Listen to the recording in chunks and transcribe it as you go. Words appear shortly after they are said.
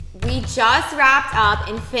we just wrapped up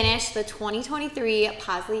and finished the 2023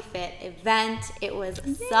 Pfc Fit event. It was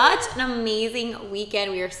such an amazing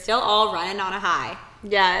weekend. We are still all running on a high.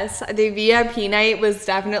 Yes, the VIP night was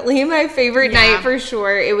definitely my favorite night for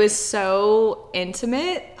sure. It was so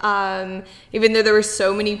intimate. Even though there were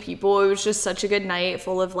so many people, it was just such a good night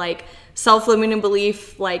full of like self-limiting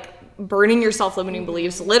belief, like burning your self-limiting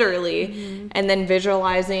beliefs literally, and then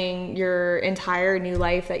visualizing your entire new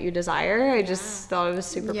life that you desire. I just thought it was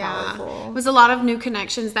super powerful. It was a lot of new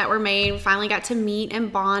connections that were made. We finally got to meet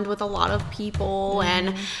and bond with a lot of people,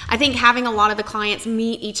 and I think having a lot of the clients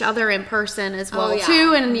meet each other in person as well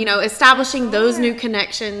too, and you know, establishing those new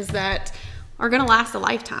connections that are gonna last a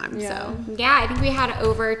lifetime. So I think we had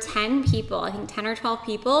over 10 people. I think 10 or 12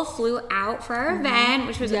 people flew out for our event,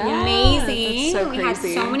 which was amazing. That's so we had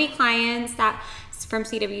so many clients that from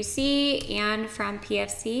CWC and from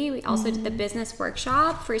PFC. We also did the business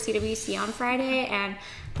workshop for CWC on Friday, and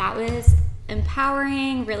that was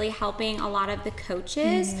empowering, really helping a lot of the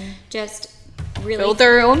coaches just really build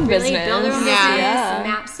their own business,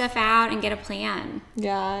 map stuff out and get a plan.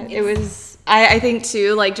 It was, I think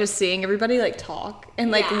too, like just seeing everybody like talk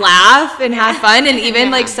and like laugh and have fun, and even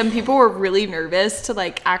like some people were really nervous to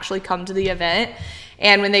like actually come to the event,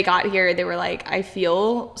 and when they got here they were like, I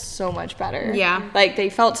feel so much better. Like they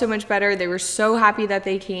felt so much better. They were so happy that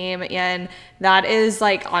they came, and that is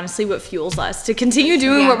like honestly what fuels us to continue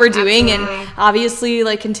doing what we're doing, and obviously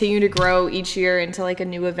like continue to grow each year into like a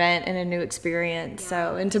new event and a new experience.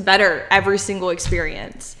 So, and to better every single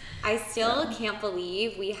experience. I still can't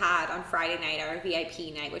believe we had on Friday night our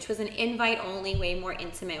VIP night, which was an invite only, way more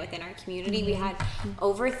intimate within our community. We had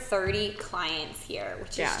over 30 clients here,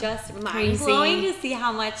 which is just mind-blowing to see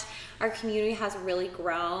how much our community has really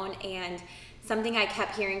grown. And something I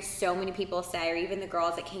kept hearing so many people say, or even the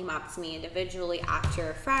girls that came up to me individually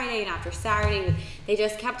after Friday and after Saturday, they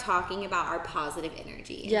just kept talking about our positive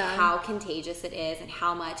energy and how contagious it is and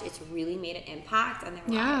how much it's really made an impact on their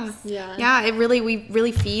lives. We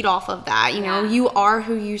really feed off of that. You know, you are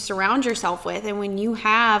who you surround yourself with, and when you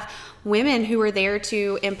have women who are there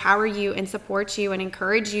to empower you and support you and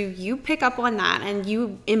encourage you, you pick up on that and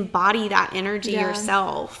you embody that energy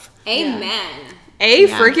yourself. Amen.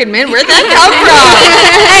 Freaking man, where'd that come from?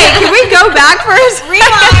 Hey, can we go back first?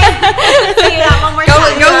 Rewind. Say that one more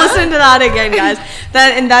time. Go listen to that again, guys.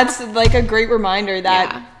 That's like a great reminder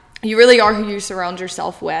that you really are who you surround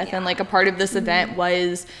yourself with, and like a part of this event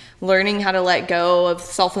was learning how to let go of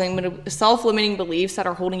self-limiting beliefs that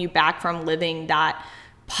are holding you back from living that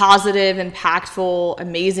positive, impactful,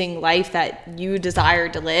 amazing life that you desire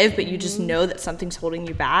to live, but you just know that something's holding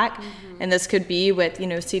you back. And this could be with, you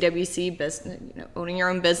know, CWC business, you know, owning your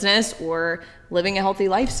own business or living a healthy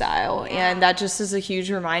lifestyle. And that just is a huge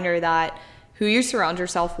reminder that who you surround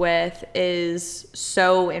yourself with is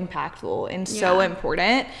so impactful and so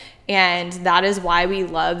important. And that is why we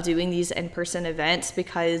love doing these in-person events,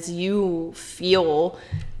 because you feel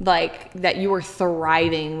like that you are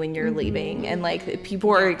thriving when you're leaving, and like people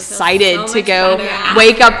are excited to go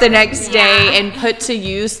wake up the next day and put to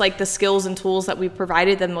use like the skills and tools that we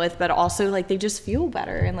provided them with, but also like they just feel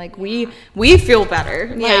better, and like we feel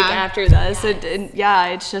better like after this.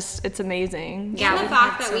 It's amazing. And the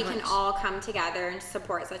fact that we can all come together and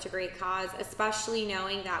support such a great cause, especially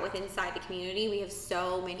knowing that within inside the community we have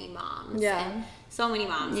so many moms. So many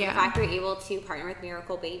moms. The fact we're able to partner with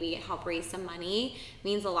Miracle Baby and help raise some money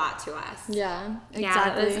means a lot to us.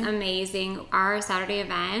 Exactly. It was amazing. Our Saturday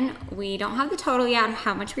event, we don't have the total yet on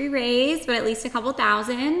how much we raised, but at least a couple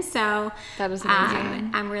thousand. So that was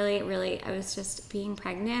amazing. I'm really, I was just being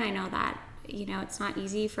pregnant. I know that, you know, it's not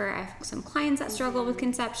easy for some clients that struggle with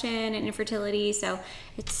conception and infertility. So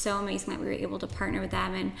it's so amazing that we were able to partner with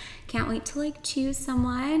them, and can't wait to like choose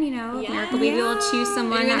someone, you know, Miracle Baby will choose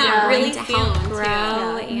someone that we're really to help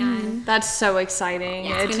grow. And that's so exciting.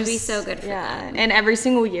 It's going to be so good for them. And every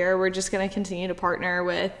single year we're just going to continue to partner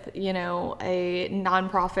with, you know, a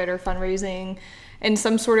nonprofit or fundraising in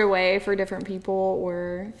some sort of way for different people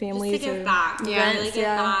or families. Just to give back. Really give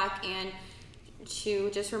back, and to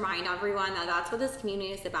just remind everyone that that's what this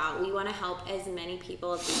community is about. We want to help as many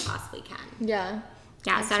people as we possibly can.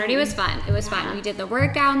 Saturday was fun. It was fun. We did the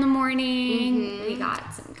workout in the morning. We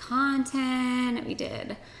got some content. We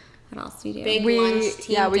did, what else did we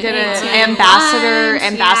do? We did an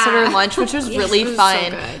ambassador lunch, which was really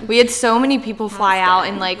fun. So we had so many people fly out,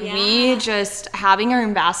 and like we just having our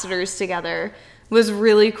ambassadors together was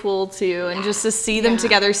really cool too, and just to see them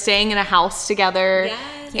together, staying in a house together.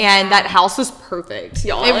 And that house was perfect,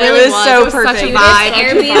 y'all. It really was so perfect. Such a vibe.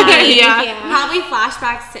 Airbnb. Yeah. Probably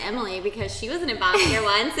flashbacks to Emily because she was an ambassador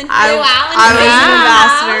once and flew I out. was an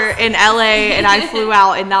ambassador in LA, and I flew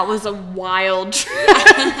out, and that was a wild trip.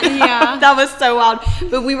 Yeah. That was so wild.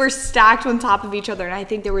 But we were stacked on top of each other, and I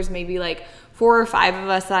think there was maybe like 4 or 5 of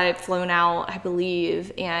us that had flown out, I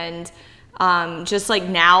believe, and just like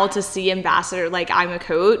now to see ambassador, like I'm a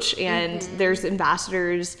coach and there's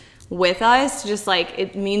ambassadors with us, just like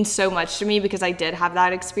it means so much to me because I did have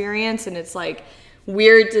that experience, and it's like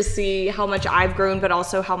weird to see how much I've grown, but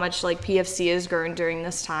also how much like PFC has grown during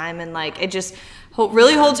this time, and like it just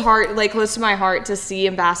really holds close to my heart to see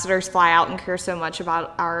ambassadors fly out and care so much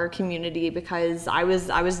about our community, because I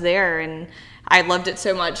was there and I loved it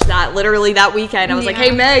so much that literally that weekend I was like,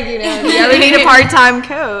 hey Meg, if you ever need a part-time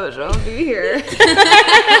coach, I'll be here.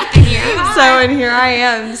 And here I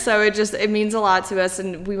am. So it means a lot to us.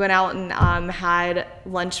 And we went out and had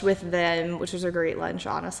lunch with them, which was a great lunch,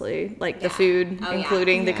 honestly. Like the food,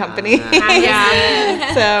 including the company. So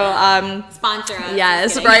sponsor us.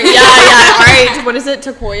 Yes, right. Yeah. All right. What is it?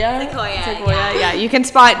 Sequoia. Yeah. You can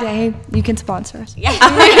sponsor us. Yeah.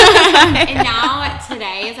 And now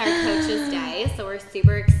today is our coach's day, so we're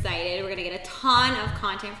super excited. We're gonna get a ton of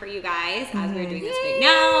content for you guys as we're doing this right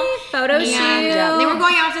now. Photo shoot. Then we're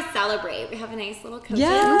going out to celebrate. We have a nice little coaches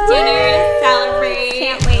dinner to celebrate.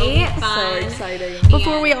 Can't wait. So exciting.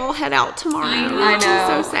 Before we all head out tomorrow. I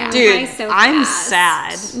know. So sad. Dude, so I'm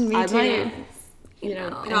fast. sad. Me too. I might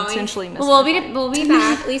intentionally miss we'll be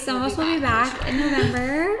back. At least some of us will be back in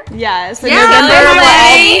November. Yes.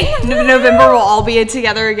 November November we'll all be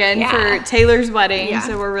together again for Taylor's wedding. Yeah.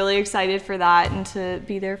 So we're really excited for that and to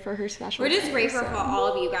be there for her special We're just day, grateful for all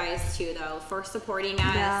of you guys too, though, for supporting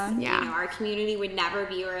us. Yeah. Our community would never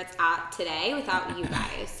be where it's at today without you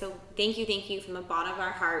guys. So thank you from the bottom of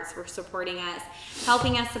our hearts for supporting us,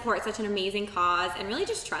 helping us support such an amazing cause, and really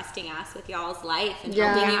just trusting us with y'all's life and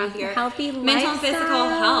helping you with your mental and physical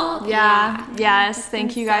health. Yes.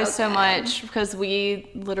 Thank you guys so much, because we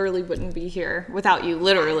literally wouldn't be here without you,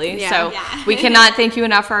 literally. So we cannot thank you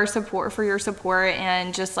enough for your support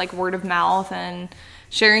and just like word of mouth and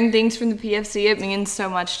sharing things from the PFC. It means so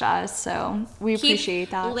much to us, so we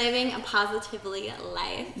appreciate that. Living a positively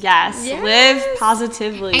life. Yes, live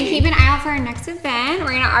positively. And keep an eye out for our next event. We're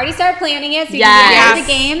going to already start planning it so you can get out of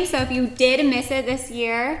the game. So if you did miss it this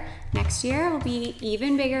year, next year will be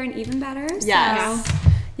even bigger and even better. Yes. So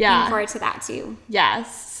looking forward to that too.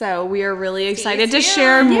 Yes. So we are really excited to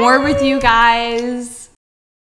share more with you guys.